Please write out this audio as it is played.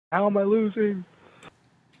How am I losing?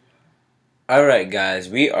 Alright guys,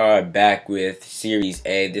 we are back with Series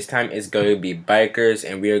A. This time it's going to be bikers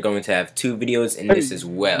and we are going to have 2 videos in this as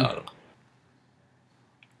well.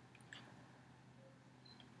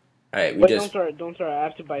 Alright, Wait, don't start. I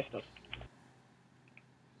have to buy stuff.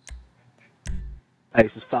 Hey,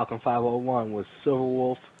 this is Falcon 501 with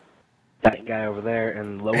Silverwolf, that guy over there,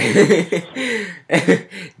 and Logan.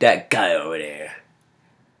 That guy over there.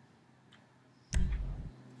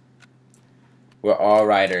 We're all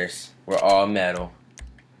riders. We're all metal.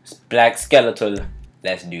 Black Skeletal.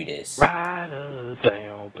 Let's do this. Rider,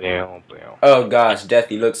 bam, bam, bam. Oh gosh,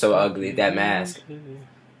 Death, you look so ugly. That mask.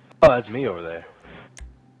 Oh, that's me over there.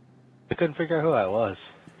 I couldn't figure out who I was.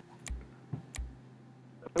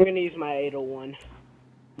 I'm gonna use my 801.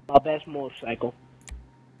 My best motorcycle.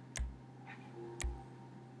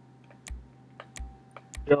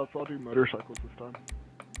 Yeah, let's all do motorcycles this time.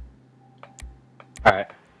 Alright.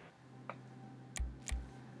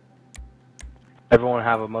 Everyone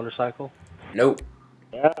have a motorcycle? Nope.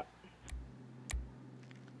 Yeah.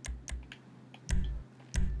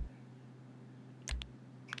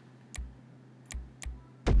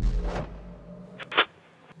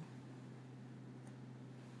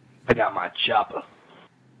 I got my chopper.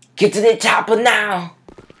 Get to the chopper now!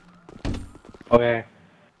 Okay.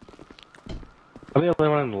 I'm the only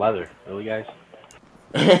one in leather, really, guys?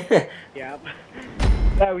 Yeah.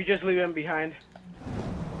 Yeah, we just leave him behind.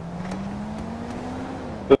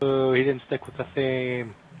 Ooh, he didn't stick with the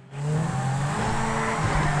theme.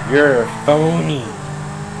 You're phony.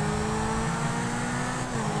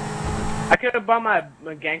 I could have bought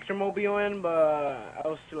my gangster mobile in, but I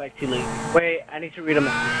was too late. Wait, I need to read them.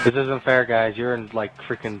 This isn't fair, guys. You're in, like,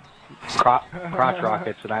 freaking crotch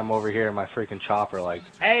rockets, and I'm over here in my freaking chopper, like...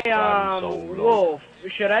 Hey, Wolf,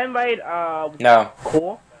 should I invite, No.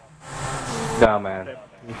 Cole? No, man.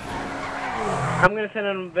 I'm gonna send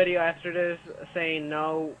him a video after this saying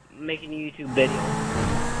no, making a YouTube video.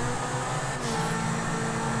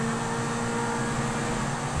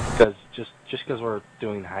 Because just because we're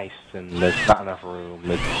doing heists and there's not enough room,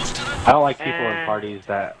 I don't like people in parties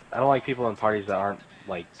that aren't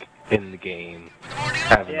like in the game.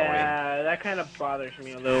 Kind of annoying. Yeah, that kind of bothers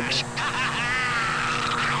me a little bit.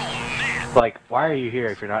 Like, why are you here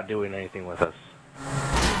if you're not doing anything with us?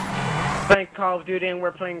 Playing Call of Duty and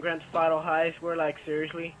we're playing Grand Theft Auto Heist. We're like,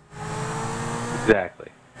 seriously? Exactly.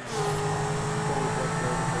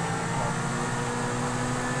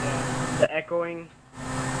 Yeah. The echoing.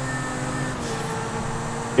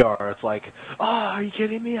 Or it's like, oh, are you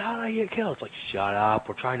kidding me? How did I get killed? It's like, shut up.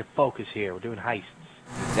 We're trying to focus here. We're doing heists.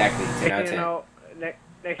 Exactly. 10 out of 10.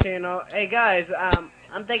 Next thing you know, hey guys,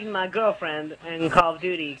 I'm taking my girlfriend in Call of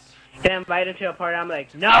Duty. Can I invite her to a party? I'm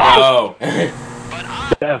like, no! Oh.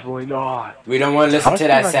 Definitely not. We don't want to listen to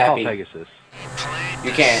that sappy. Pegasus.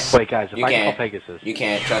 You can't. Wait, guys, if You I can't. call Pegasus. You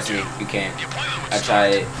can't. Trust me. You can't. I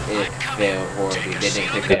tried it. It failed horribly. They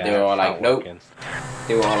didn't pick up. They were all like, nope.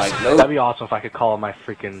 They were all like, nope. That'd be awesome if I could call my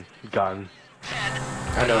freaking gun.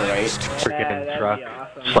 I know, right? Freaking truck.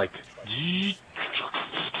 Awesome. It's like...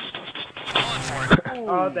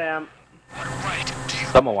 Oh, damn.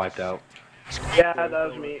 Someone wiped out. Yeah, that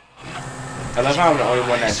was me. I love how I'm the only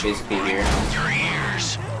one that's basically here.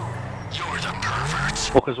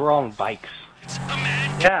 Well, because we're all on bikes.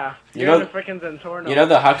 Yeah, You you're know- the frickin' Zentorno. You know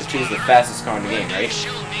the Hakuchi is the fastest car in the game, right?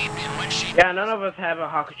 Yeah, none of us have a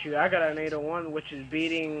Hakuchu. I got an 801, which is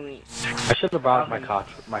beating... I should have brought my crotch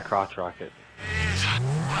rocket.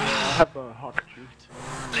 I have a Hakuchi.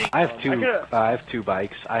 I have two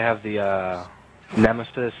bikes. I have the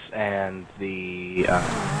Nemesis and the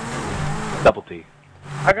Double T.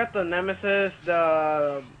 I got the Nemesis,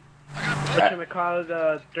 the... whatchamacallit,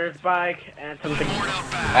 the dirt bike, and something.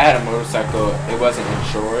 I had a motorcycle. It wasn't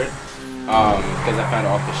insured. Because I found it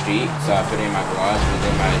off the street, so I put it in my garage, but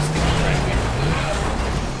then my stupid friend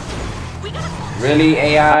went. Really,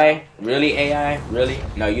 AI? Really, AI? Really?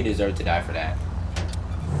 No, you deserve to die for that.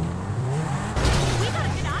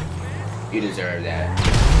 You deserve that.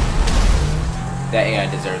 That AI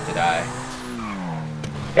deserved to die.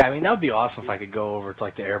 Yeah, I mean, that would be awesome if I could go over to,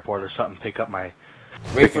 like, the airport or something, pick up my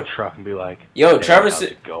Wait for truck and be like, Yo, hey, Trevor how's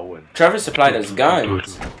it going? Trevor supplied us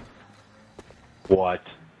guns. What?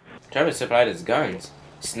 Trevor supplied us guns.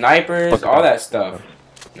 Snipers, all that stuff.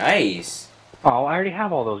 Nice. Oh, I already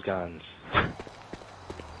have all those guns.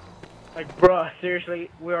 Like, bruh, seriously,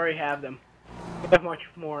 we already have them. We have much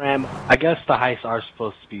more ammo. I guess the heists are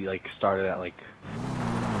supposed to be, like, started at, like,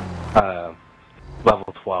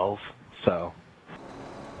 level 12, so...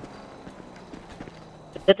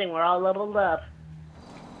 Good thing we're all leveled up.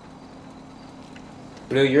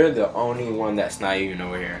 Blue, you're the only one that's not even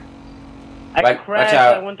over here. I Watch crashed,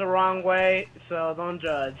 out. I went the wrong way, so don't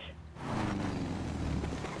judge.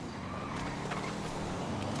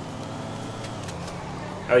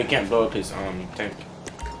 Oh, you can't blow up his tank.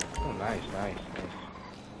 Oh, nice.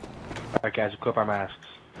 Alright, guys, equip our masks.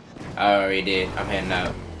 I already did. I'm heading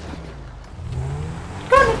out.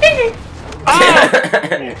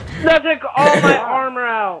 That took all my armor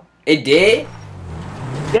out. It did?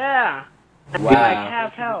 Yeah. Wow. Like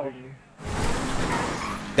half health.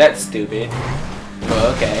 That's stupid.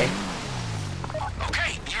 Well, okay.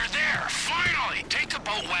 Okay, you're there. Finally! Take the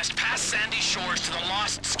boat west past Sandy Shores to the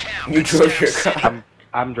Lost's camp. You drove your Stem City. car.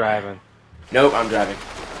 I'm driving. Nope, I'm driving.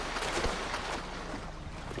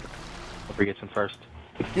 Hopefully gets in first.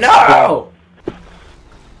 No!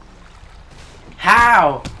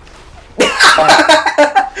 How?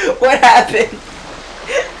 What happened?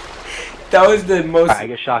 That was the most. Alright, I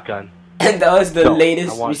get shotgun. And that was the No,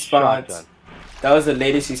 latest I want response. shotgun. That was the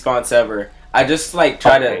latest response ever. I just like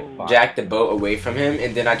try Okay, to fine. jack the boat away from him,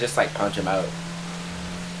 and then I just like punch him out.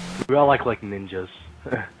 We all like ninjas.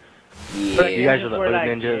 Yeah. You guys are the We're hood like,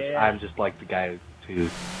 ninjas. yeah. I'm just like the guy who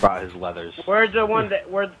brought his leathers. We're the ones that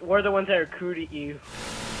recruited you.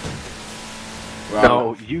 Well,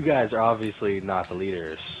 No, you guys are obviously not the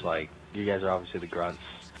leaders. Like, you guys are obviously the grunts.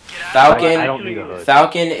 Get out. Falcon. I don't need a hood.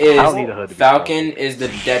 Falcon is I don't need a hood to be Falcon is the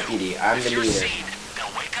deputy. I'm the If you're leader. seen,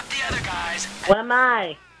 they'll wake up the other guys. What am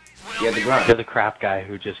I? We'll You're the be grunt. You're the crap guy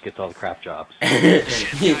who just gets all the crap jobs.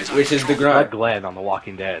 Which is the Like grunt. Glenn on The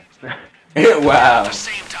Walking Dead. At Wow. the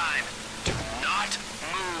same time, do not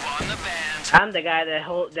move on the bands. I'm the guy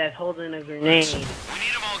that's holding a grenade. We need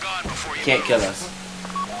them all gone before you Can't move. kill us.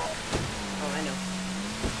 Oh, I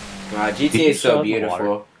know. Wow, Did GTA you is so show the beautiful.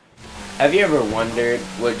 water? Have you ever wondered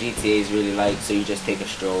what GTA is really like? So you just take a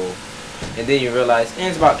stroll, and then you realize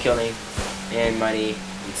it's about killing and money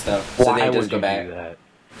and stuff. So Why then you would just go you back. do that?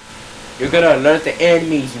 You're gonna alert the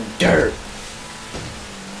enemies, you dirt.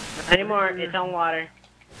 Not anymore. It's on water.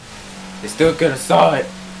 They still could have saw it.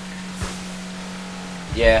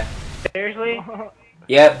 Yeah. Seriously?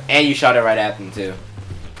 Yep. And you shot it right at them too.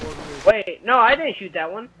 Wait, no, I didn't shoot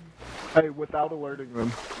that one. Hey, without alerting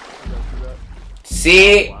them. You guys do that?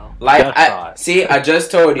 See, Wow. like Just I saw it. see. I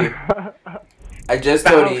just told you. I just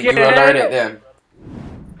told you. You alerted them.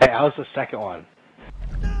 Hey, I was the second one.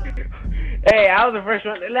 Hey, I was the first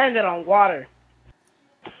one. It landed on water.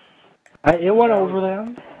 It went over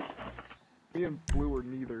them. Me and Blue were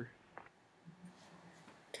neither.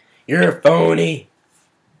 You're a phony.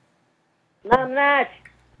 No, I'm not.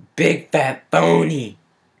 Big fat phony.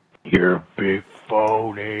 You're a big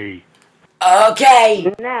phony.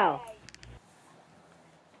 Okay. Now.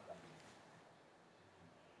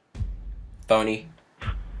 Phony.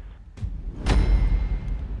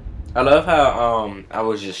 I love how I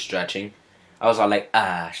was just stretching. I was all like,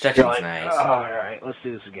 stretching's You're like, nice. alright, let's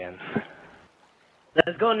do this again.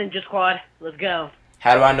 Let's go, Ninja Squad. Let's go.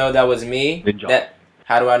 How do I know that was me? Ninja.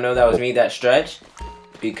 How do I know that was me that stretched?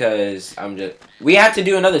 Because I'm just. We have to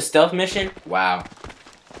do another stealth mission. Wow.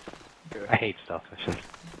 I hate stealth missions.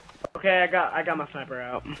 Okay, I got my sniper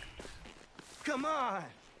out. Come on.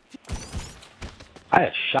 I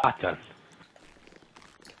had shotgun.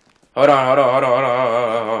 Hold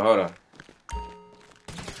on.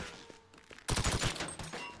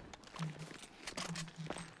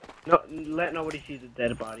 No, let nobody see the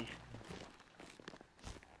dead bodies.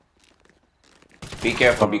 Be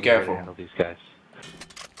careful. I'm Be ready to careful. handle these guys.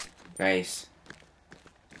 Nice.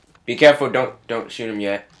 Be careful. Don't shoot him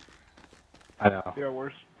yet. I know. Yeah,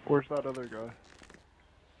 where's that other guy?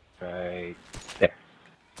 Right there.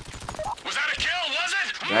 Was that a kill, was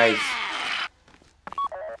it? Nice.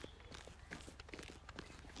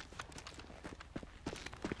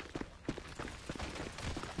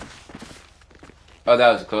 Oh,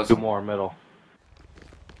 that was a close Two one. more middle.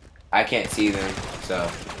 I can't see them, so.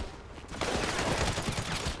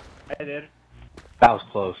 I did. That was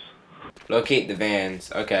close. Locate the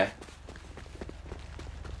vans. Okay.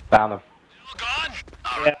 Found them. All gone?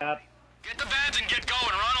 All right. Yeah. Get the vans and get going.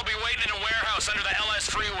 Ron will be waiting in a warehouse under the LS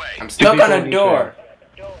freeway. I'm stuck people on a need door.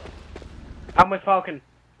 I'm with Falcon.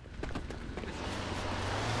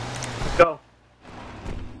 Go.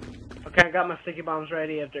 Okay, I got my sticky bombs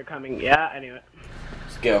ready if they're coming. Yeah, I knew it.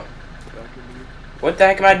 Let's go. Back in the- What the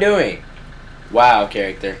heck am I doing? Wow,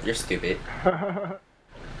 character. You're stupid.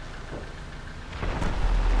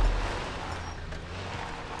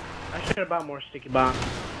 I should have bought more sticky bombs.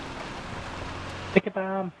 Stick it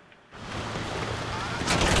bomb.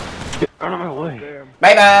 Get out of my way. Damn.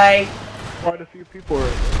 Bye bye. Quite a few people right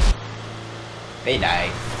there. They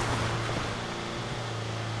died.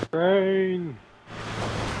 Train.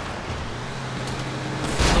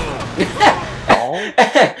 Dolls?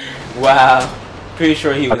 Wow. Pretty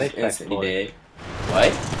sure he Are was they instantly sexual? dead.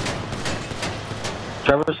 What?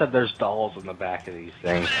 Trevor said there's dolls in the back of these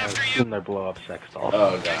things. I assume they're blow-up sex dolls.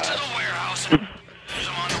 Oh Get to god. the warehouse and there's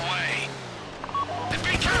them on the way. And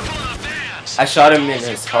be careful of the vans. I shot him in Those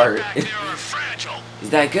his you heart. got back there are fragile. Is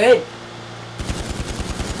that good?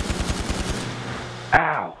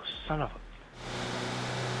 Ow, son of a...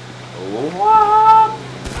 What?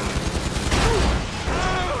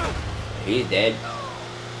 He's dead.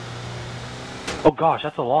 Oh gosh,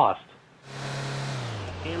 that's a lost.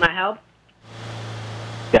 Need my help?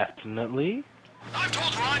 Definitely. I've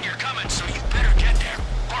told Ron you're coming, so you better get there.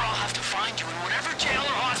 Or I'll have to find you in whatever jail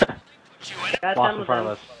or hospital they put you in. Got Lost some in front of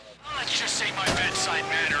them. us. Let's just say my bedside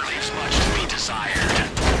manner leaves much to be desired.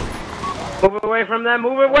 Move away from them,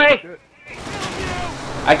 move away!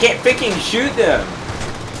 I can't freaking shoot them.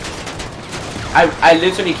 I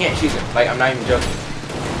literally can't shoot them. Like, I'm not even joking.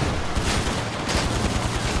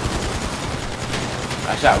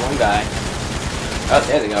 I shot one guy. Oh,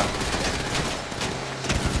 there they go.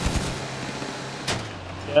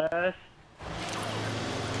 Yes.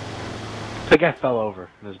 The guy fell over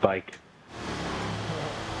on his bike.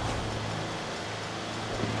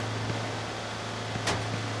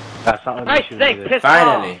 That's not what Nice shoot thing, either. pissed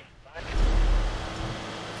Finally. off.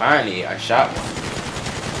 Finally, I shot one.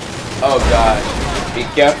 Oh gosh. Be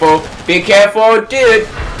careful. Be careful, dude.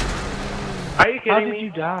 Are you How kidding did me? you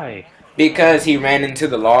die? Because he ran into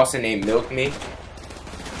the lost and they milked me.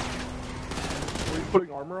 Were you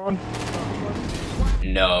putting armor on?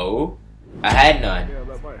 No. I had none. Yeah,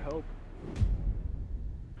 that might help.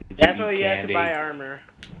 Did That's you why eat you have to candy? buy armor.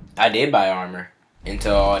 I did buy armor.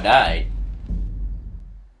 Until I died.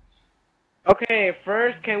 Okay,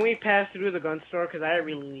 first, can we pass through the gun store? Because I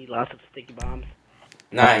really need lots of sticky bombs. Oh,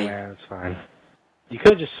 Nine. man, that's fine. You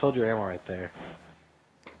could have just sold your ammo right there.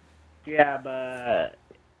 Yeah, but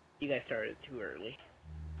you guys started too early.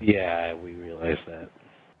 Yeah, we realized that.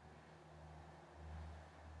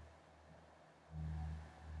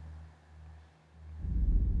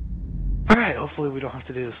 Alright, hopefully we don't have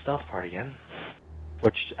to do the stealth part again.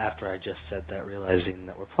 Which, after I just said that, realizing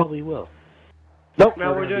that we probably will. Nope, No,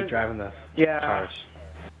 we're gonna doing- be driving the Yeah. cars.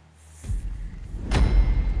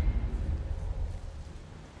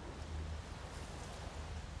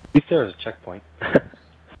 At least there was a checkpoint.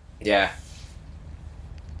 Yeah.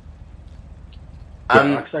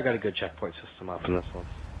 Yeah, Rockstar got a good checkpoint system up in this one.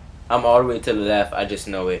 I'm all the way to the left. I just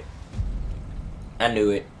know it. I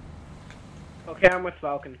knew it. Okay, I'm with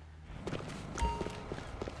Falcon.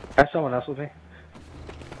 Has someone else with me?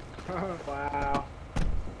 Wow.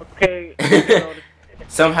 Okay.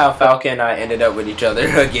 Somehow Falcon and I ended up with each other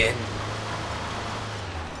again.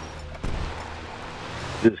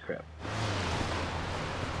 Do this crap.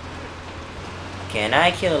 Can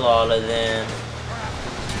I kill all of them?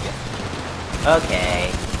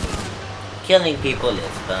 Okay. Killing people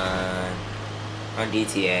is fun. On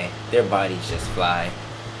DTA, their bodies just fly.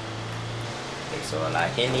 They soar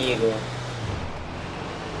like an eagle.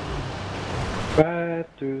 Right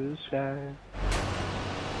through the sky.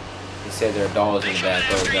 He said there are dolls in the back.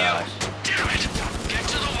 Oh gosh. Damn it! Get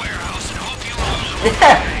to the warehouse and hope you lose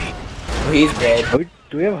away. Oh, he's dead.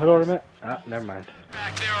 Do we have a hood ornament? Ah, never mind.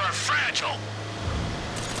 Back there are fragile.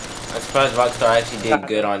 I'm surprised Rockstar actually did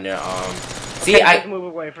good on their See, Just I move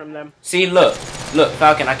away from them. see. Look,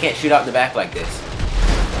 Falcon. I can't shoot out the back like this.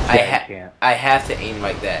 Yeah, you can't. I have to aim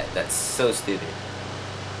like that. That's so stupid.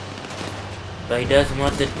 But he doesn't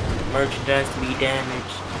want the merchandise to be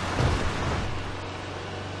damaged.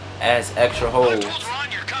 Adds extra I holes. told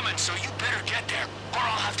Ron you're coming, so you better get there. Or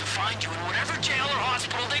I'll have to find you in whatever jail or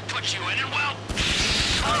hospital they put you in, and well,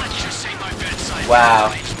 let's just say my bedside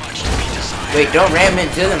Wow. leaves much to be desired. Wait, don't ram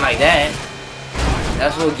into them like that.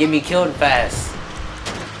 That's what'll get me killed fast.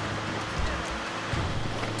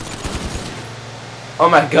 Oh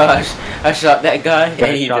my gosh, I shot that guy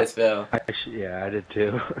and he just fell. Yeah, I did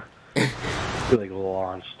too. He like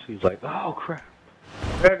launched. He's like, oh crap.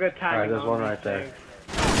 Very good timing. Alright, there's on one these right there. things.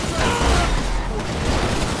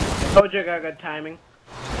 Told you I got good timing.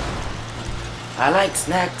 I like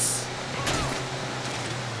snacks.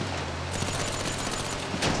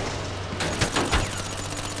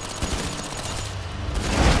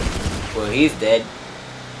 Well, he's dead.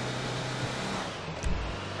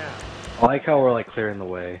 I like how we're like clearing the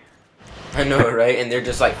way. I know, right? And they're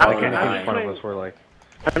just like Like falling anything in behind. front of us, we're like,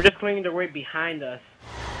 I'm just cleaning the way behind us.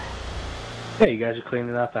 hey, you guys are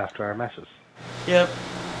cleaning up after our messes. Yep.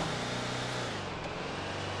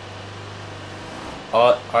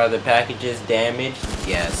 Are the packages damaged?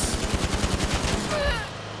 Yes.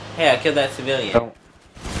 Hey, I killed that civilian. Don't.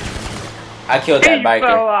 I killed that He fell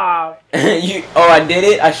biker. off. You? Oh, I did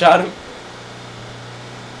it. I shot him.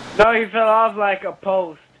 No, he fell off like a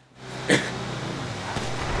post.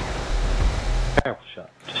 Terrible shot.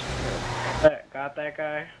 Got that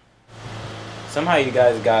guy. Somehow you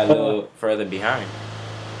guys got a little further behind.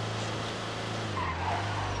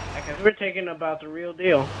 Because we're taking about the real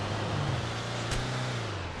deal.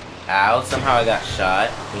 Ow! Somehow I got shot,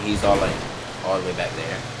 and he's all the way back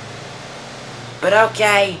there. But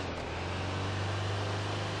okay.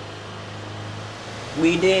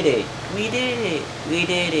 We did it. We did it. We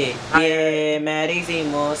did it. Yeah,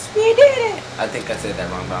 Madiximos. We did it. I think I said that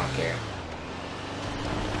wrong, but I don't care.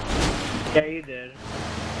 Yeah, you did.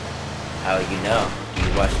 How you know? Do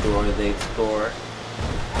you watch Dora the Explorer?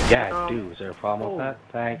 Yeah, I do. Is there a problem with oh. that?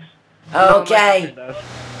 Thanks. Okay. No, my sister does.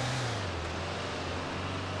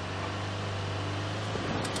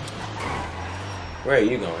 Where are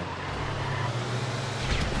you going?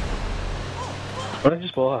 What did I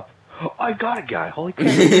just blow up? Oh, I got a guy. Holy crap.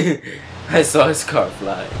 I saw his car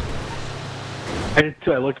fly. I did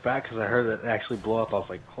too. I looked back because I heard it actually blow up. I was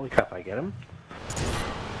like, holy crap, I get him?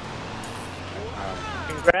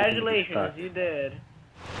 Congratulations, you did.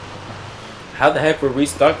 How the heck were we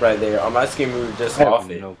stuck right there? On my screen, we were just I off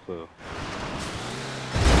have it. no clue.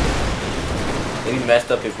 It'd be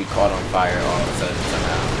messed up if we caught on fire all of a sudden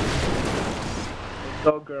somehow.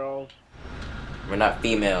 Go girls. We're not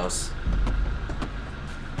females.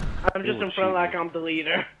 I'm just in front like I'm the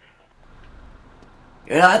leader.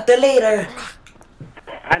 You're not the leader.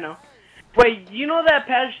 I know. Wait, you know that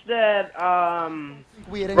patch that Ron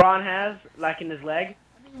has, like in his leg?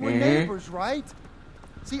 We're neighbors, right?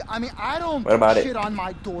 See, I mean, I don't What about it? shit on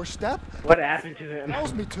my doorstep. What happened to him?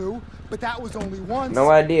 Tells me to, but that was only once. No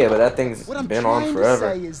idea, but that thing's What I'm been trying on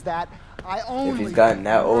forever. to say is that I only If he's gotten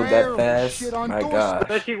that old that rarely fast, shit on my doorsteps. God.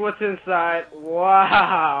 Let's see what's inside.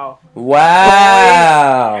 Wow.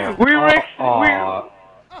 Wow. We were. Aw,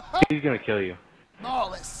 he's gonna kill you.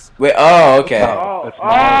 Lawless. Wait, oh, okay. Oh, That's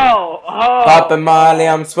oh, oh. Papa Molly,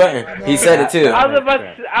 I'm sweating. He said it too. I was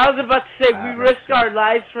about to say we risked our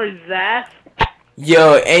lives for that.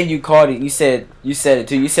 Yo, and you called it. You said it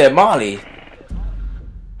too. You said Molly.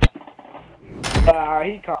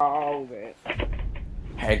 He called it.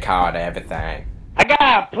 He called everything. I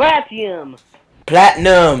got platinum.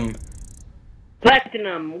 Platinum.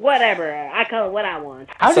 Platinum, whatever. I call it what I want.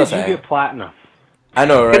 How So did you sad. get platinum? I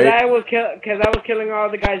know, Cause right? I was killing all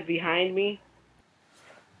the guys behind me.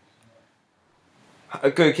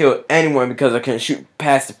 I could kill anyone because I couldn't shoot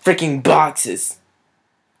past the freaking boxes.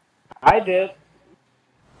 I did.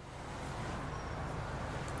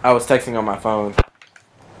 I was texting on my phone.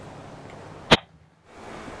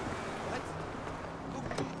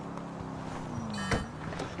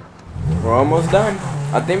 We're almost done.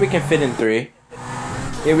 I think we can fit in 3.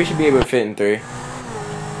 Yeah, we should be able to fit in 3.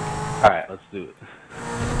 Alright, let's do it.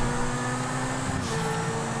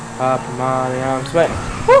 Papa Molly, I'm sweating.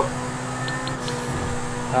 Woo!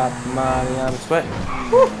 Papa Molly, I'm sweating.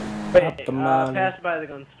 Woo! Wait, Papa Molly. pass by the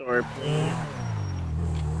gun store, please.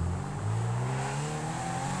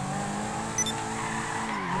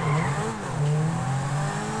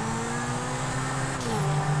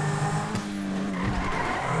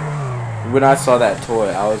 When I saw that toy,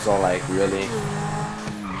 I was all like, really?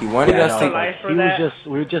 He wanted Yeah, us no, to. life for he that? was just,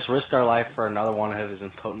 we would just risk our life for another one of his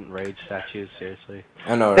impotent rage statues, seriously.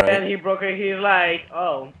 I know, Then right? he broke it. He's like,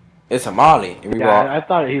 oh. It's a Molly, and we were all. Yeah, I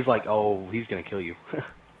thought he's like, oh, he's gonna kill you.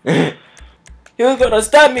 He was gonna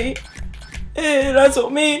stab me. Eh, that's so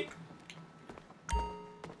mean.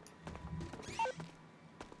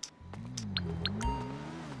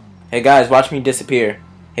 Hey guys, watch me disappear.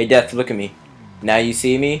 Hey Death, look at me. Now you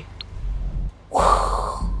see me.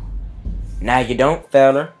 Now you don't,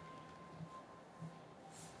 fella.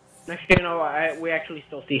 Next thing you know, we actually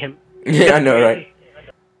still see him. Yeah, I know, right?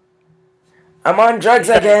 I'm on drugs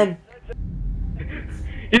again.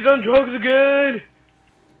 He's on drugs again.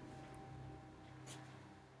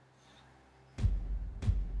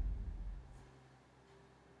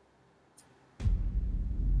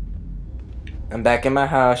 I'm back in my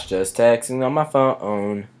house, just texting on my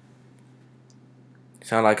phone.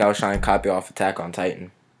 Sound like I was trying to copy off Attack on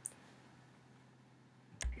Titan.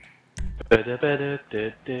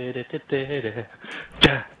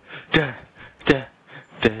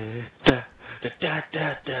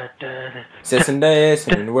 Sis and this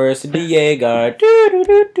and the words of Diego.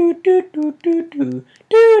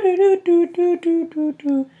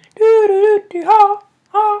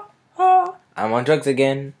 I'm on drugs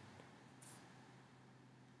again.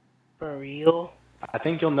 For real? I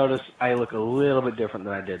think you'll notice I look a little bit different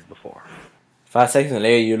than I did before. 5 seconds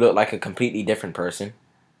later, you look like a completely different person.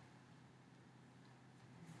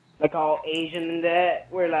 like all Asian and that.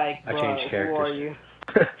 We're like, I bro, changed who characters. are you?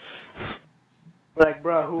 We're like,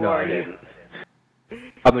 bro, who No, are I you? didn't.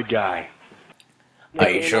 I'm the guy. Are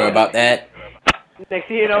you sure about that? Next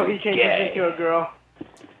thing you know, he changes into a girl.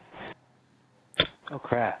 Oh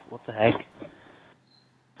crap! What the heck?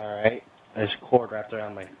 All right, there's a cord wrapped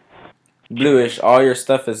around my. Bluish, all your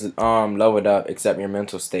stuff is lowered up except your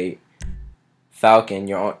mental state. Falcon,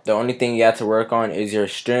 the only thing you have to work on is your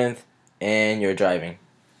strength and your driving.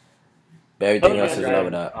 But everything else is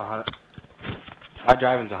lowered up. My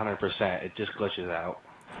driving's 100%. It just glitches out.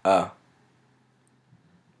 Oh.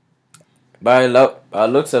 By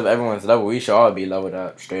looks of everyone's level, we should all be leveled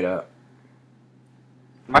up, straight up.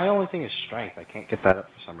 My only thing is strength. I can't get that up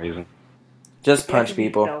for some reason. Just punch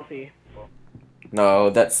people. Stealthy. No,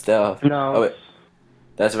 that's stealth. No. Oh, wait.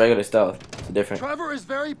 That's regular stealth. It's different. Trevor is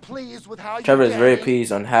very pleased with how Trevor is you're very getting.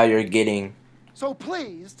 pleased on how you're getting. So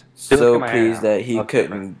pleased Look So at my pleased hair. that he Okay.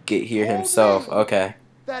 couldn't get here himself. Okay.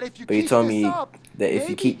 that if you But he keep told this me up, that if you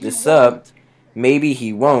maybe keep he this up, won't. maybe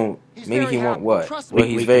he won't. He's Maybe very he won't happy. what? Trust Well, me.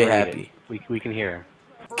 he's We very can read happy. it. We can hear him.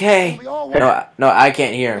 Okay. We all want No, I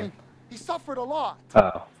can't hear I him. mean, he suffered a lot.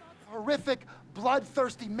 Oh. Horrific,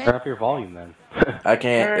 bloodthirsty Turn man. up your volume then. I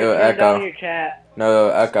can't. It'll Turn down echo. your chat. No,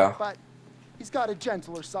 it'll echo. But he's got a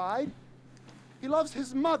gentler side. He loves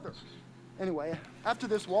his mother. Anyway, after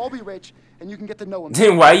this, we'll all be rich, and you can get to know him.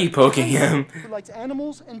 Then why are you poking him? Who likes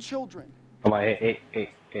animals and children. I'm like, hey.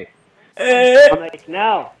 I'm like,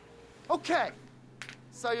 no. Okay.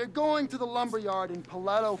 So you're going to the lumberyard in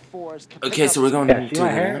Paleto Forest to pick Okay, up so we're going Yeah, see to my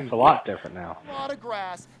hair? It's a lot different now. a lot of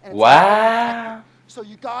grass. And it's Wow. so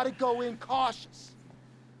you gotta go in cautious.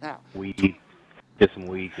 Now, Weed. Get some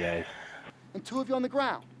weed, guys. and two of you on the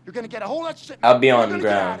ground. You're gonna get a whole lot of shit. I'll be You're on the gonna get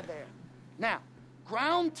ground. out of there. Now,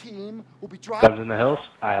 ground team will be driving, Guns in the hills?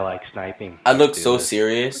 I like sniping. I look Do so this.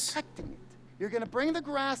 serious. protecting it. You're gonna bring the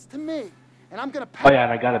grass to me, and I'm gonna Oh pack yeah,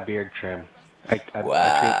 and I got a beard trim. I trim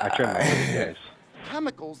my beard, guys.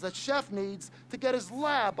 chemicals that Chef needs to get his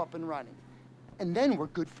lab up and running. And then we're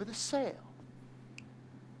good for the sale.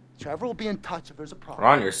 Trevor will be in touch if there's a problem.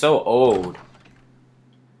 Ron, you're so old.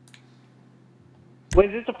 Wait,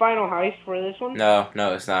 is this the final heist for this one? No,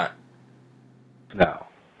 it's not. No.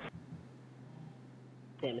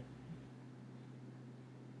 Damn it.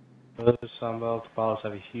 Those Sunbelt balls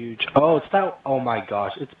have a huge. Oh, it's that. Oh my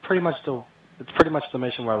gosh, it's pretty much the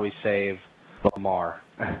mission where we save Lamar.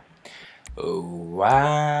 Oh,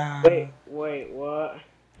 wow. Wait, what?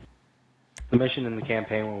 The mission in the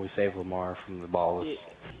campaign when we save Lamar from the balls.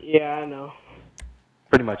 Yeah, I know.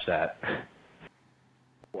 Pretty much that.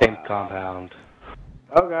 Same compound.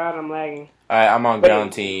 Oh god, I'm lagging. Alright, I'm on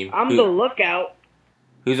ground team. I'm the lookout.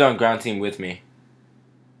 Who's on ground team with me?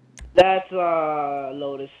 That's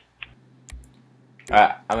Lotus.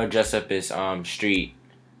 Alright, I'm gonna dress up as Street.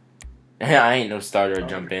 I ain't no starter or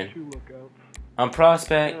jump in. Two lookouts. I'm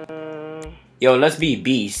Prospect. Yo, let's be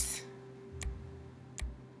Beast.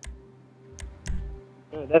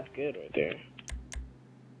 Oh, that's good right there.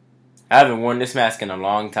 I haven't worn this mask in a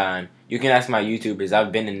long time. You can ask my YouTubers.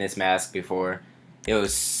 I've been in this mask before. It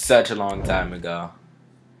was such a long time ago.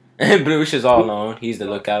 And Bluish is all alone. He's the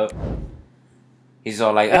lookout. He's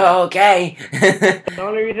all like, oh, okay. The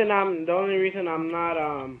only reason I'm not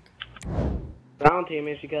ground team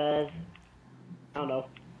is because I don't know.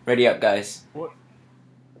 Ready up, guys.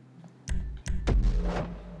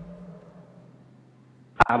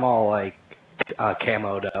 I'm all like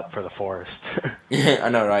camoed up for the forest. I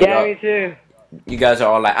know, right? Yeah, Y'all- me too. You guys are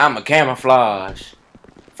all like, I'm a camouflage.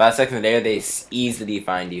 5 seconds later, they easily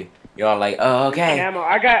find you. You're all like, oh, okay. Camo.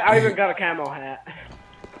 I even got a camo hat.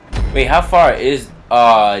 Wait, how far is...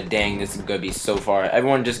 dang, this is gonna be so far.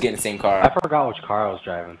 Everyone just get in the same I car. forgot which car I was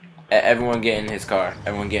driving. Everyone get in his car.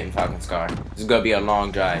 Everyone get in Falcon's car. This is gonna be a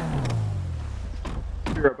long drive.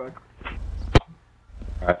 Be right back.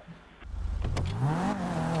 Alright.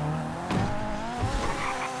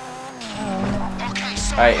 Okay,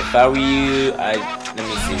 so Alright, if I were you, let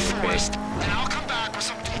me see real quick. and I'll come back with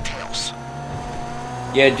some details.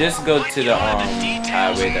 Yeah, just go to the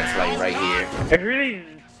highway that's like right here.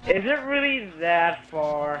 Is it really that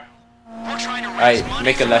far? We're trying to raise Alright, money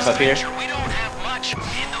make a for left this up here. venture. We don't have much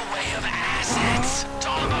in the way of assets. It's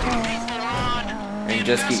all about the people, Ron. And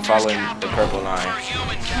just keep Investors' following the capital purple for line.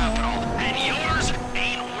 human capital, and yours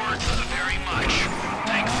ain't worth very much.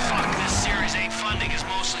 Thank fuck this Series 8 funding is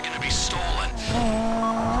mostly going to be stolen.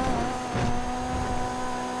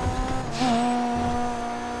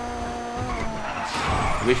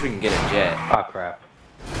 Wish we can get a jet. Oh crap.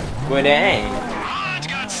 Well, dang. Ron's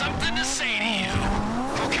got something to say to you.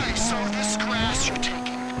 Okay, so this grass you're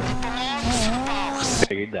taking, it belongs to Ballas.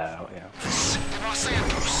 Figured that out, yeah. This in Los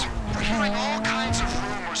Santos.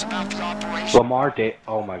 details about the operation. Lamar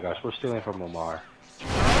oh my gosh, we're stealing from Lamar.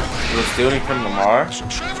 We're stealing from Lamar?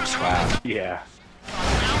 Trevor's Wow. Yeah.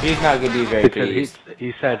 He's not gonna be very Because pleased.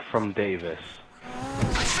 he said from Davis. I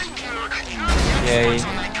think you're Yeah,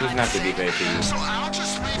 he's not gonna be very pleased. so I'll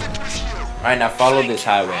just leave it with you. Alright, now follow this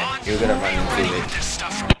highway. You're gonna run into it. This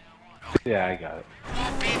stuff Yeah, I got it.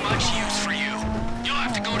 won't be much use for you. You'll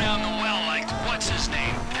have to go down the well like what's his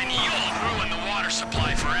name, and you'll ruin the water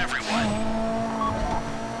supply for everyone.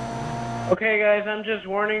 Okay, guys, I'm just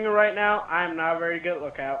warning you right now. I'm not a very good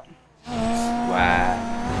lookout. Wow.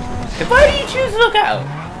 Then why do you choose Lookout?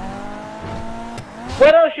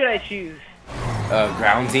 What else should I choose?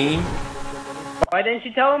 Ground team? Why didn't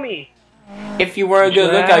you tell me? If you were a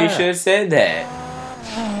good lookout, you Yeah. should have said that.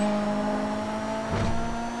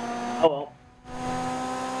 Oh well.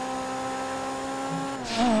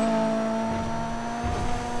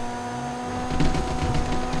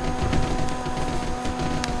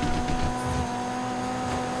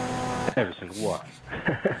 Every single one.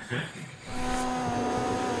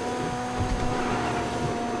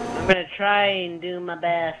 I'm gonna try and do my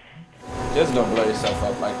best. Just don't blow yourself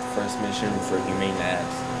up like the first mission for Humane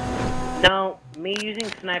Labs. No, me using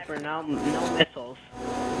sniper, no missiles.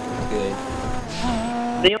 Good.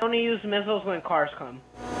 They only use missiles when cars come.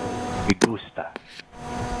 Me gusta.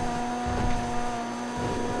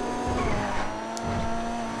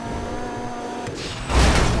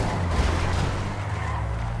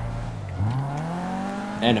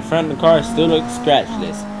 And the front of the car still looks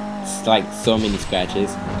scratchless. It's like so many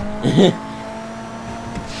scratches.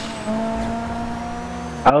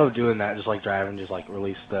 I love doing that, just like driving, just like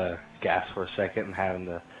release the gas for a second and having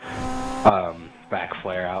the back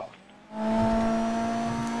flare out.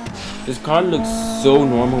 This car looks so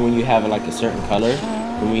normal when you have like a certain color.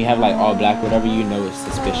 But when you have like all black, whatever, you know it's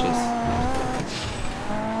suspicious.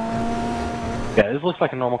 Yeah, this looks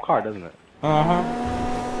like a normal car, doesn't it?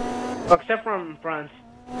 Uh-huh. Except from front.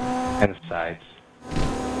 And the sides.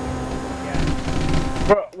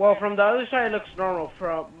 Well, from the other side it looks normal.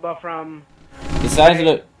 But from The sides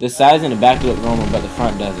and the back look normal, but the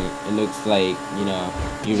front doesn't. It looks like, you know,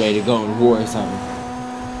 you're ready to go in war or something.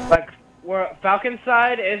 like where Falcon's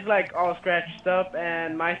side is like all scratched up,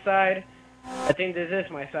 and my side, I think this is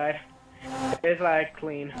my side, is like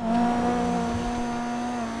clean.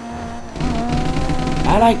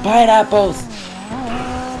 I like pineapples.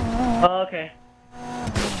 Oh, okay.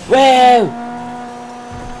 Whoa!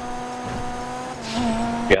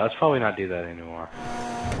 Yeah, let's probably not do that anymore.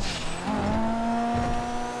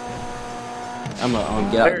 I'm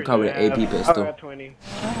gonna get out the car with an AP I pistol. got 20.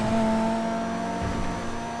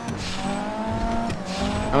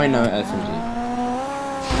 Oh wait, no, SMG.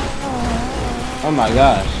 Oh my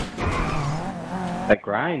gosh. That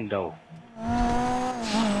grind, though.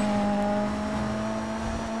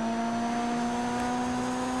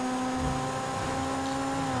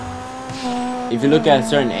 If you look at a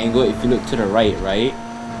certain angle, if you look to the right,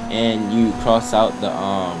 and you cross out the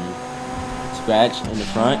scratch in the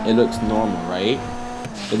front, it looks normal, right?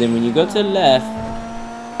 But then when you go to the left,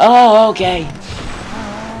 oh, okay,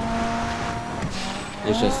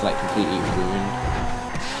 it's just like completely ruined.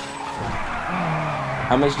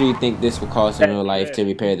 How much do you think this will cost in real life to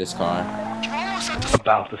repair this car? You're almost at the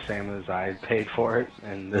About the same as I paid for it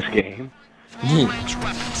in this game. long-range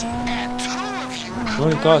weapons, and two of you It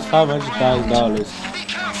only costs $500,000. be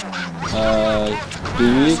careful. Do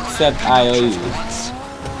you accept IOUs?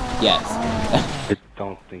 Yes. I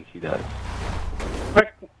don't think he does.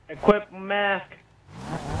 Quick, equip mask.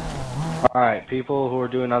 Alright, people who are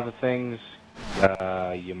doing other things,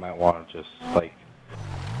 you might want to just, like...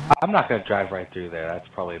 I'm not going to drive right through there. That's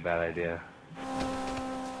probably a bad idea.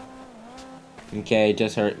 Okay, it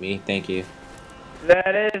just hurt me. Thank you.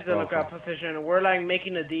 That is the Okay. lookout position. We're like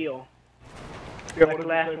making a deal. Yeah, Like what does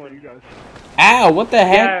last it say for one. you guys? Ow! What the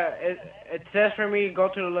heck? Yeah, it says for me go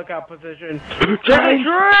to the lookout position.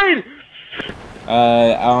 Train!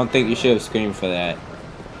 I don't think you should have screamed for that.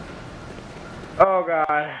 Oh god,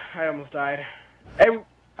 I almost died. Hey,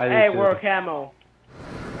 I did hey, too. we're camo.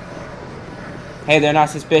 Hey, they're not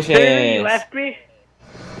suspicious. Hey, you left me?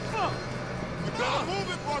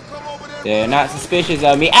 They're not suspicious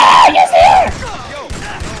of me. Ah, yes they are!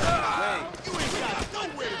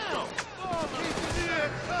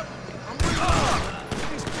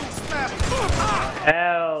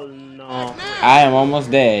 Hell no. I am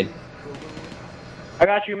almost dead. I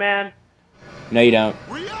got you, man. No, you don't.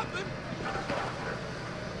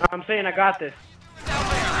 I'm saying I got this.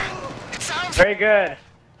 It sounds Very good.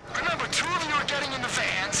 Remember, two of you are getting in the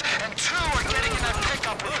vans, and two are getting in that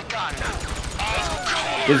pickup with the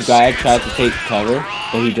gun. This guy tried to take cover,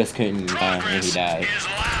 but he just couldn't, and he died. Is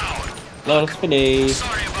loud. Lotus for days.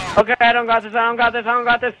 Sorry about Okay, I don't got this. I don't got this. I don't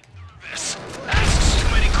got this. this. Asks too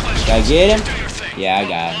many questions. Did I get Do him? your thing. Yeah, I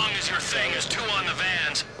got As him. long as your thing is 2 on the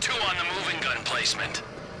vans, 2 on the moving gun placement.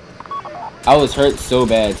 I was hurt so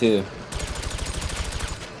bad too.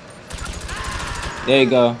 There you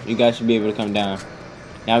go. You guys should be able to come down.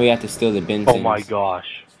 Now we have to steal the Bensons. Oh my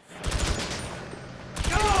gosh.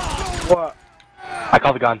 What? I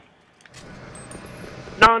called the gun.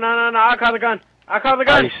 No, no, no, no. I called the gun. I called the I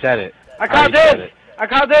gun. already said it. I called already said dibs. I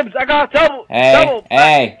called dibs. I called double. Hey, Double.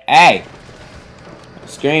 hey, hey!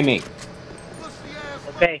 Screaming.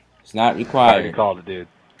 Okay. It's not I already required. called it, dude.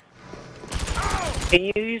 Can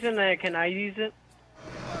you use it? Can I use it?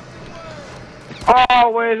 Oh,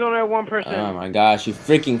 wait, it's only one person. Oh my gosh, you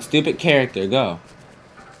freaking stupid character, go.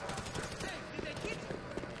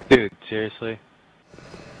 Dude, seriously?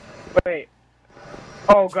 Wait.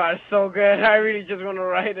 Oh god, it's so good. I really just want to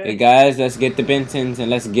write Hey it. guys, let's get the Bensons and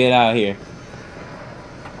let's get out of here.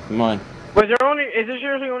 Come on. Was there only? Is there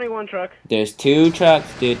seriously only one truck? There's 2 trucks,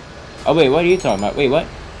 dude. Oh wait, what are you talking about? Wait, what?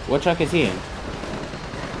 What truck is he in?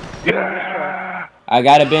 Yeah. I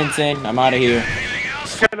got a Benson. I'm out of here.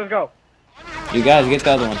 Okay, let's go. You guys get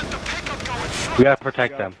the other one. We gotta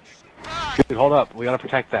protect them. Dude, hold up. We gotta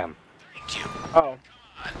protect them. Oh.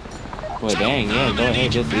 Well, dang, yeah, go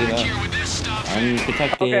ahead, just leave up. I'm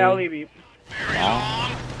protected. Okay, I'll leave you.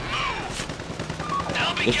 Wow.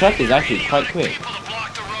 This truck is actually quite quick.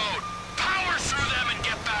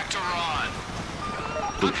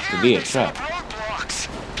 To be a truck.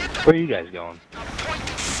 Where are you guys going?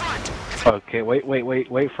 Okay,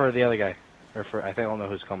 wait for the other guy. Or for, I think I don't know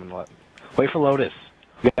who's coming. What? Wait for Lotus.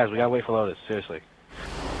 You guys, we gotta wait for Lotus. Seriously.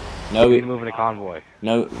 No, We we, need to move in a convoy.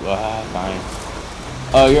 no, fine.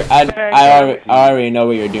 Oh, I already know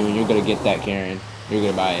what you're doing. You're gonna get that, Karen. You're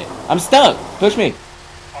gonna buy it. I'm stuck. Push me.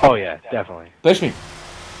 Oh yeah, definitely. Push me.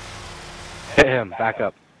 Hit him. Back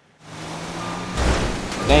up.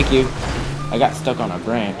 Thank you. I got stuck on a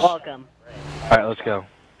branch. Welcome. All right, let's go.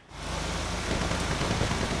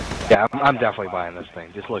 Yeah, I'm definitely buying this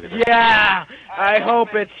thing. Just look at it. Yeah! I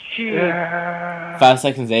hope it's cheap. Yeah. 5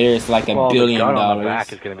 seconds later, it's like $1 Well, billion. the gun on the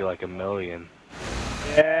back is gonna be like $1 million.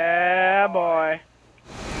 Yeah, boy.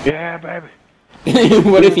 Yeah, baby.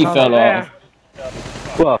 What if he fell Yeah.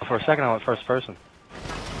 off? Well, for a second I went first person.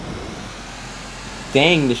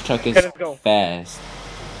 Dang, this truck is Okay, let's go. fast.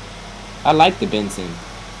 I like the Benson.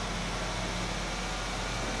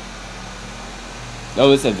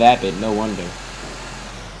 Oh, it's a Vapid, no wonder.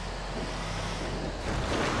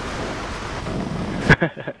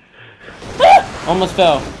 Almost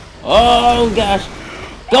fell. Oh gosh.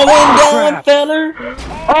 Going down, feller.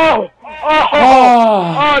 Oh! Oh!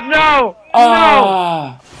 Oh, Oh no! No!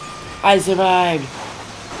 oh. I survived.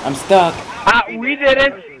 I'm stuck. We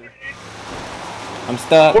didn't. I'm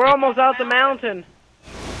stuck. We're almost out the mountain.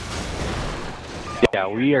 Yeah,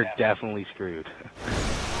 we are definitely screwed.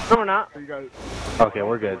 No, we're not. You guys, Okay,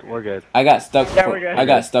 we're good. We're good. I got stuck. Yeah, we're good. I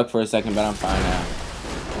got stuck for a second, but I'm fine now.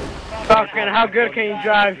 Fucking, how good can you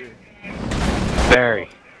drive? Very.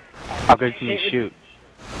 How good can you shoot?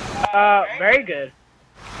 Very good.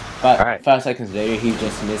 But Alright. 5 seconds later, he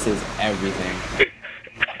just misses everything.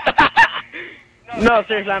 No,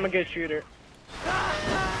 seriously, I'm a good shooter.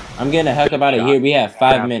 I'm getting the heck out of here. We have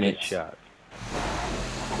 5 Good minutes. shot.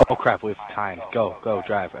 Oh crap, we have time. Go,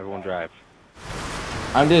 drive. Everyone drive.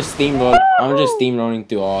 I'm just steamrolling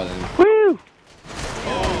through all of them. Woo!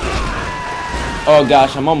 Oh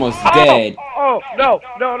gosh, I'm almost dead. Oh, no,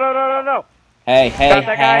 no, no, no, no, no. Hey, hey, Got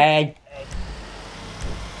that guy? hey.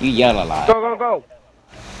 You yell a lot. Go, go, go.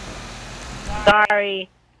 Sorry.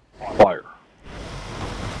 Fire.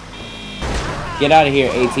 Get out of here,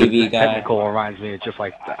 ATV This guy. technical reminds me of just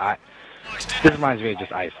like this reminds me of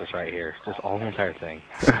just ISIS right here. Just all the entire thing.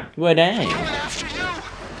 Well, dang. After you.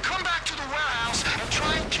 Come back to the warehouse and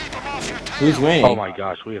try and keep them off your tail. Who's winning? Oh my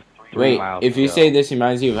gosh, we have 3 Wait, miles. if to you go. say this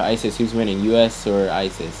reminds you of ISIS, who's winning, US or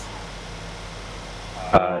ISIS?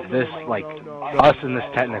 This like us in this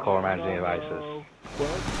technical reminds me of ISIS.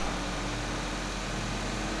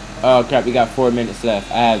 Oh crap, we got 4 minutes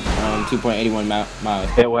left. I have 2.81 miles.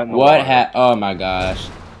 It went in the What water. Oh my gosh.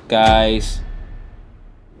 Guys.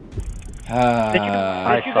 Did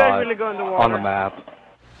I you saw guys it really go in the water? on the map.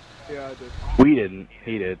 yeah, I did. We didn't.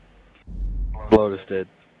 He did. Lotus did.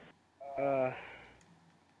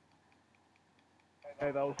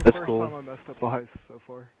 Hey, that was the That's first cool. time I messed up a heist so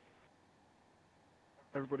far.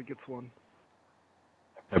 Everybody gets one.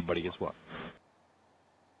 Everybody gets one.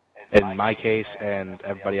 In my case and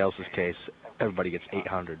everybody else's case, everybody gets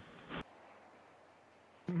 800.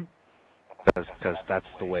 Because that's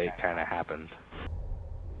the way it kind of happened.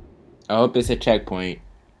 I hope it's a checkpoint.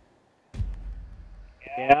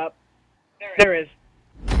 There is.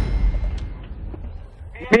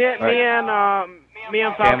 Me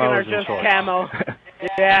and Falcon Camos are and just shorts. camo.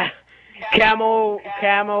 Yeah.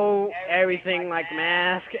 Camo, everything like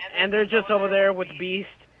mask, and they're just over there with Beast.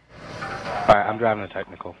 Alright, I'm driving a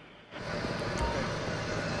technical.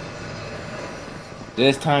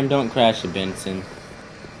 This time, don't crash it, Benson.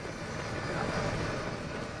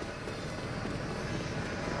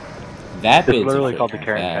 Vapids It's literally are called the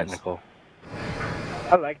Karen fast. Technical.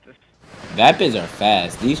 I like this. Vapids are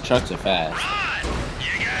fast. These trucks are fast. Ron,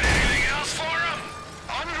 you got anything else for him?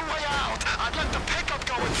 On your way out, I'd let the pickup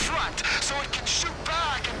go in front so it can shoot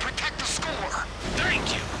back and protect the score.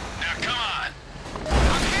 Thank you. Now come on.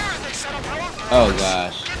 I'm hearing they set up roadblocks. Oh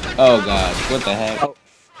gosh. Oh gosh. What the heck? If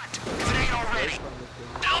it ain't already.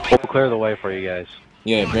 They'll be We'll clear the way for you guys.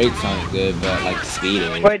 Yeah, brake sounds good, but like the speed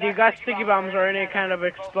is. Wait, do you got sticky bombs or any kind of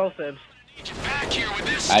explosives? back here with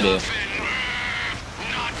this I do. stuff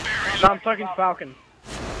and not very No, I'm talking Falcon.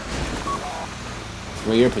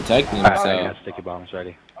 Well, you're protecting Alright, I himself. got sticky bombs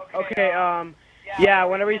ready. Okay, yeah,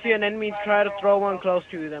 whenever you see an enemy, try to throw one close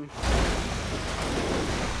to them.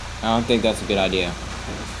 I don't think that's a good idea.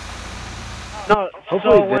 No,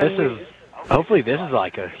 Hopefully so when this we- is hopefully this is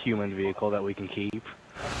like a human vehicle that we can keep.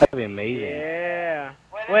 That'd be amazing. Yeah.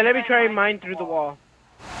 Wait, let me try mine through the wall.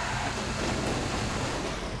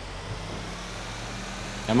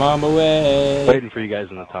 I'm on my way. Waiting for you guys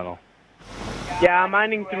in the tunnel. Yeah, I'm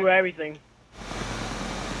mining through everything.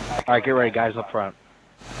 Alright, get ready, guys up front.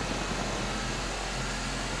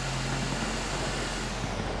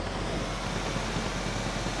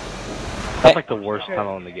 That's like the worst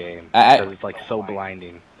tunnel in the game. Because it's like so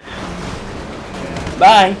blinding.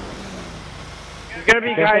 Bye. There's gonna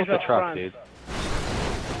be Careful guys with the up truck, front. dude.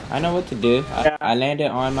 I know what to do. Yeah. I landed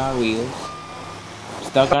on my wheels.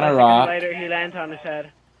 Stuck on a Seconds rock. Later, he lands on his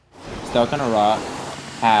head. Stuck on a rock.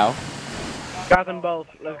 How? Got them both.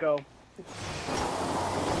 Let's go.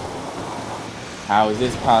 How is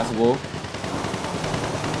this possible?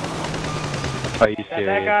 Are you Got that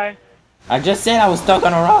serious? guy. I just said I was stuck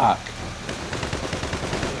on a rock.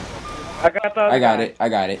 I got the other I got guy. it. I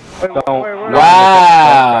got it. Wait, Don't- wait, where-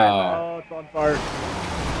 Wow. Oh, it's on fire.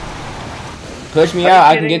 Push me Are you out.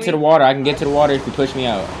 I can kidding get to me? the water. I can get to the water if you push me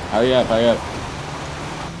out. Hurry up. Hurry up.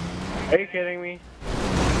 Are you kidding me?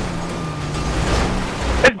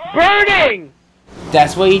 It's burning!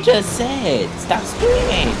 That's what he just said. Stop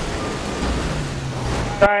screaming.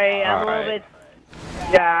 Sorry, I'm a little Alright. bit...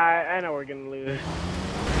 Yeah, I know we're gonna lose.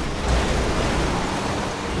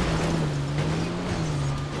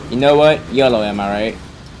 You know what? YOLO, am I right?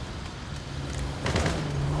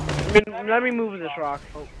 Let me move this rock.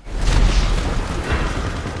 Oh.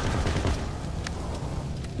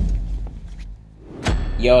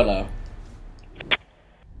 YOLO.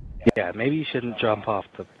 Yeah, maybe you shouldn't jump off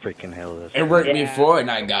the freaking hill this It worked Yeah. before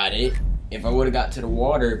and I got it. If I would have got to the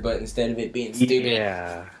water, but instead of it being stupid,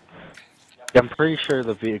 Yeah. I'm pretty sure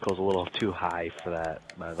the vehicle's a little too high for that,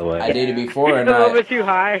 by the way. I did it before It's and a little I bit too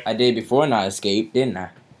high. did it before and I escaped, didn't I?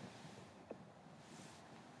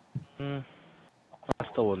 I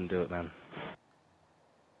still wouldn't do it, man.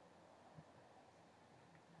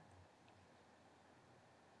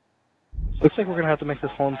 Looks like we're gonna have to make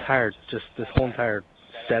this whole entire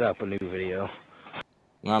setup a new video.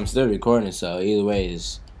 Well, I'm still recording, so either way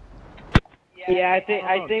is Yeah, I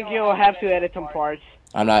think you'll have to edit some parts.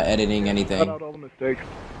 I'm not editing Cut anything. out all the mistakes.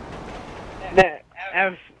 Then,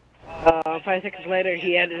 5 seconds later,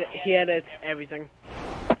 he edits everything.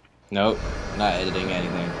 Nope, not editing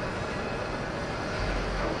anything.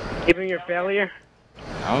 Even your failure.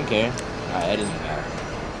 I don't care. Not editing that.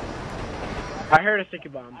 I heard a sticky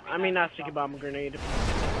bomb. I mean, not sticky bomb, a grenade.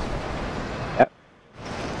 Yep.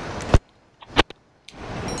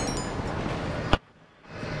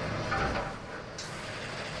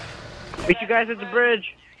 Meet you guys at the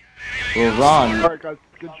bridge. Well, Ron. Alright, guys,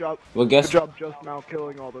 good job. Well, Good guess. job just now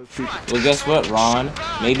killing all those people. Well, guess what, Ron?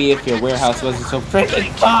 Maybe if your warehouse wasn't so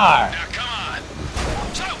freaking far Now come on.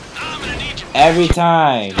 So, I'm gonna need you every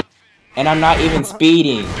time, and I'm not even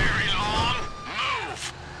speeding. very long.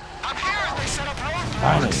 Move. I'm hearing they set up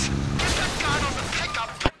Finally. roadblocks. Get that guy on the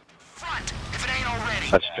pickup front if it ain't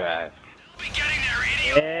already. Let's drive. Be getting there,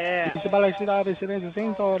 idiot. Yeah.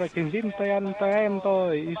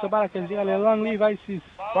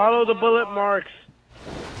 Follow the bullet marks.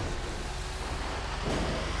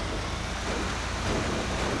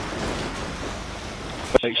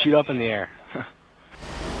 Like, shoot up in the air.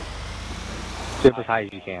 Shoot up as high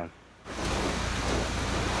as you can.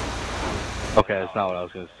 Okay, that's not what I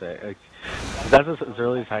was gonna say. Like, that's as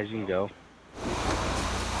early as high as you can go.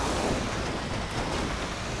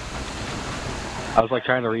 I was like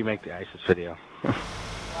trying to remake the ISIS video.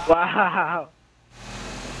 Wow.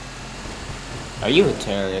 Are you a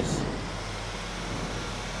terrorist?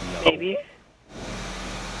 Maybe.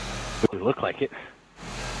 We look like it.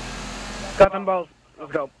 Got them both.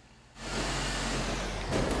 Let's go.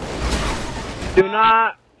 Do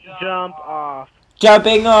not jump off.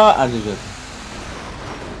 Jumping on. I'm just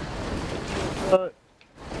joking.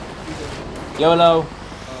 YOLO.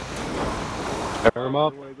 Tear him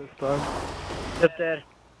up. Away this time. Just dead.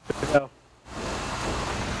 Let's go.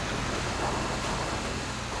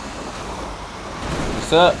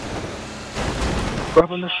 What's up?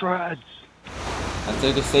 Rubbing the shreds. I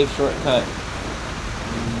took a safe shortcut.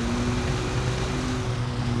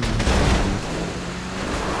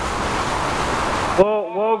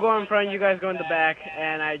 We'll go in front, you guys go in the back,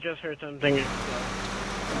 and I just heard something.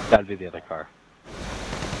 That'd be the other car.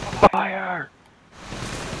 Fire!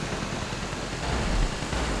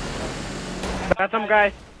 Got some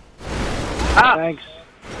guys. Ah! Thanks.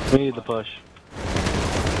 We need the push.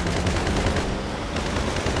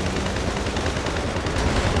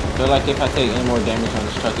 I feel like if I take any more damage on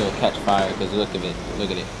this truck, it'll catch fire. Because look at it.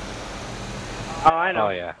 Look at it. Oh, I know. Oh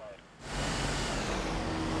yeah.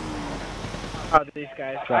 Oh, these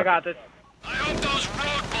guys. I got this. I hope those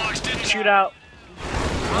roadblocks didn't Shoot out.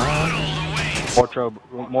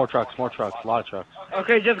 More trucks, a lot of trucks.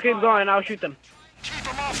 Okay, just keep going. I'll shoot them. keep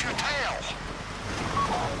them off your tail.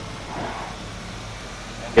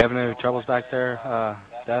 You having any troubles back there,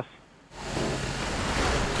 Death?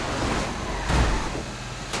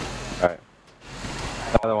 Alright.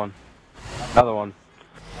 Another one. Another one.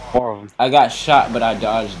 More of them. I got shot, but I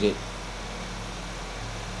dodged it.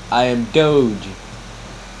 I am Doge.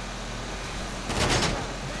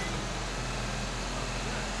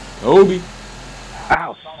 Obi.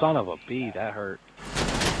 Ow, son of a bee, that hurt.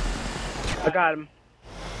 I got him.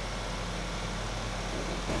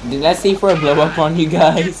 Did that C4 blow up on you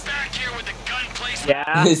guys? Back here with the gun placement.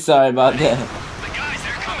 Yeah. Sorry about that. The guys,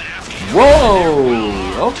 they're coming after you.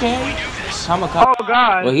 Whoa! Okay. Kamikaze. Oh,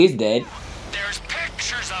 God. Well, he's dead. There's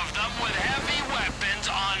pictures of them with heavy weapons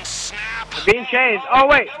on Snap. Being chased. Oh,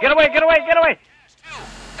 wait. Get away, get away, get away.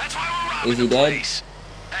 That's why we're robbing Is he the dead? place.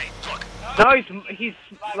 Hey, look, No, he's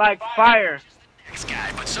like fire. this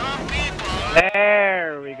guy, but some people.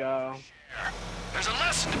 There we go. There's a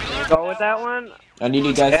lesson to be learned. Go with that one. I need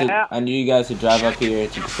you guys Yeah. to. I need you guys to drive up here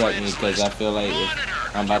to protect me because I feel like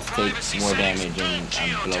if I'm about to take more damage and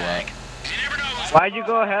I'm blow up. You never know who's Why'd you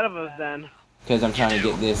go ahead of us then? Because I'm trying to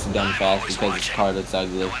get this done fast because this car looks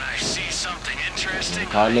ugly. when I see something When interesting.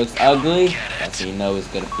 the car looks ugly, that's when you know it's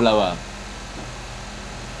gonna blow up.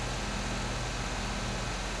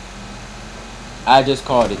 I just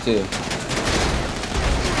called it too.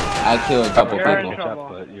 I killed a couple You're in people. trouble.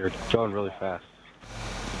 But you're going really fast.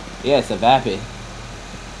 Yeah, it's a vapid.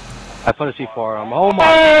 I put a C4 on him. Oh my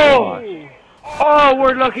gosh. Oh,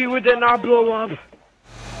 we're lucky we did not blow up.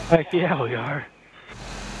 Heck yeah, we are.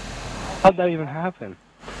 How'd that even happen?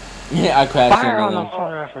 Yeah, I crashed Fire on into them them.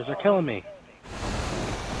 fire efforts, they're killing me.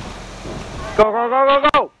 Go, go, go, go,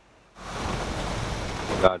 go.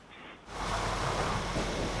 Oh god.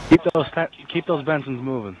 Keep those Bensons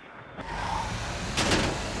moving.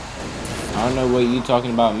 I don't know what you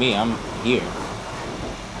talking about me. I'm here.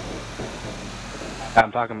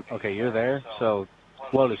 I'm talking, okay, you're there, so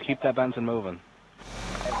Lotus, keep that Benson moving.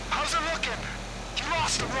 How's it looking? You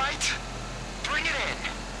lost them, right? Bring it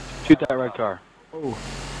in. Shoot that red car. Oh,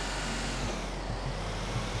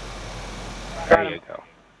 There you go.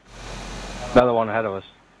 Another one ahead of us.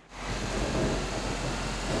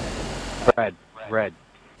 Red, red.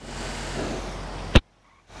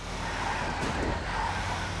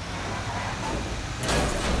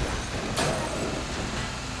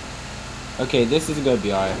 Okay, this is gonna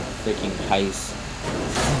be our freaking heist.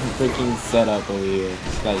 Freaking setup over here.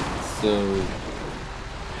 It's like so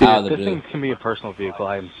out of the This blue. thing can be a personal vehicle.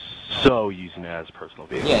 I am so using it as a personal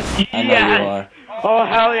vehicle. Yes, I know Yes. you are. Oh,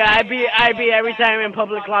 hell yeah. I'd be every time in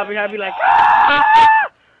public lobby, I'd be like, ah!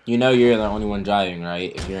 You know you're the only one driving,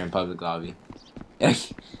 right? If you're in public lobby.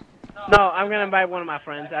 No, I'm gonna invite one of my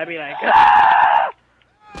friends. I'd be like, ah!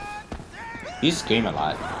 You scream a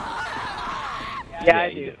lot. Yeah, I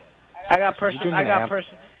you do. I got Did you person. drink I an got amp?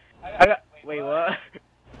 person. I got. Wait, what?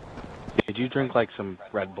 Did you drink like some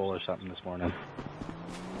Red Bull or something this morning?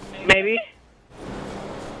 Maybe.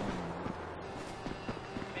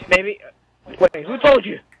 Maybe. Wait, who told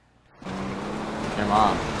you? Your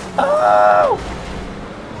mom. Oh!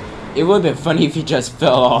 It would have been funny if you just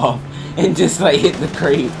fell off and just like hit the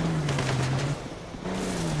crate.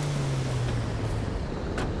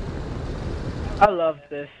 I love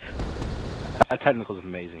this. That technical is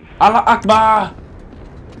amazing. Allah Akbar!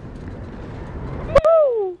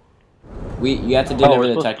 You have to deliver we're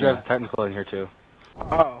the supposed to technical. have technical in here too.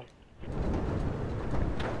 Oh.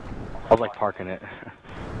 I was like parking it.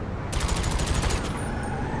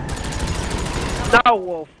 No,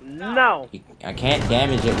 Wolf. No. I can't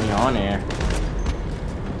damage it when you're on there.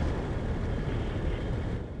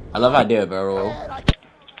 I love how I did it, bro.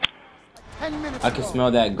 10 minutes I could ago.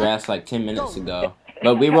 smell that grass like 10 minutes ago.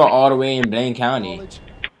 But we were all the way in Blaine County. Man,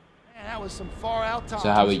 that was some far out time. So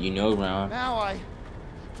how would you know, Brown? Now I,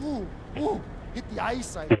 hit the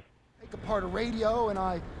ice. I take apart a radio and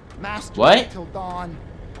I masturbate What? till dawn.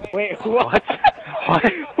 Wait, what? What?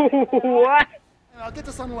 What? And I'll get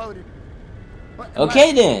this unloaded. But Okay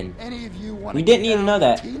unless then. Any of you want We didn't even know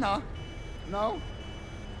that. Tina? No?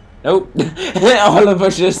 Nope. All of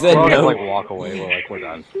us just said We're all just no. like walk away. We're like, we're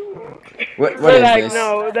done. What We're is like, this?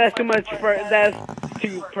 no, that's too much. That's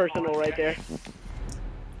too personal right there.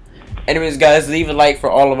 Anyways, guys, leave a like for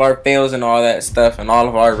all of our fails and all that stuff, and all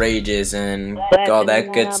of our rages and all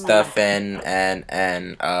that good stuff, and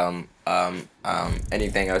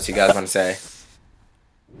anything else you guys want to say.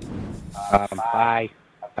 Bye.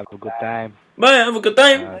 Have a good time. Bye. Have a good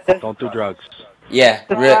time. Don't do drugs. Yeah,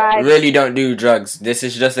 Bye. really don't do drugs. This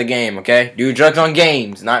is just a game, okay? Do drugs on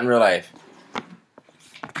games, not in real life.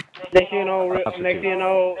 Next thing you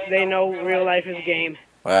know, they know real life is a game.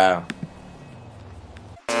 Wow.